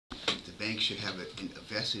bank should have a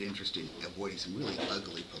vested interest in avoiding some really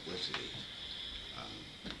ugly publicity.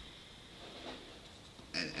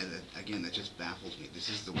 And again, that just baffles me. This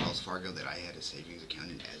is the Wells Fargo that I had a savings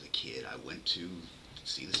account in as a kid. I went to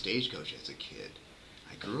see the Stagecoach as a kid.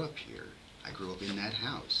 I grew up here. I grew up in that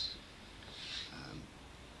house.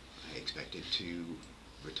 I expected to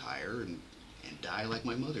retire and die like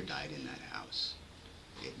my mother died in that house.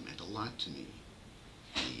 It meant a lot to me.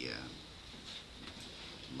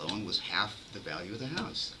 The loan was half the value of the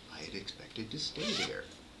house. I had expected to stay there.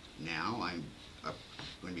 Now I'm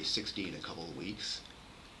going to be 60 in a couple of weeks.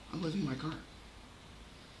 I'm living in my car.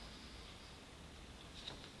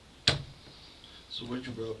 So where'd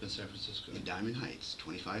you grow up in San Francisco? In Diamond Heights,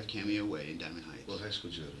 25 Cameo Way in Diamond Heights. What high school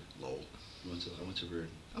did you go to? Lowell. I went to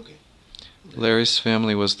Reardon. Okay. Larry's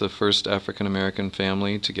family was the first African American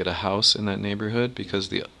family to get a house in that neighborhood because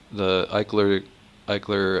the Eichler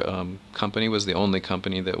company was the only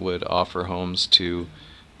company that would offer homes to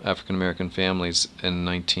African American families in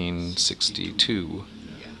 1962.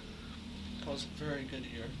 Yeah. That was a very good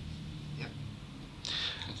year. Yeah.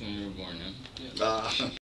 That's when you were born, huh? Yeah.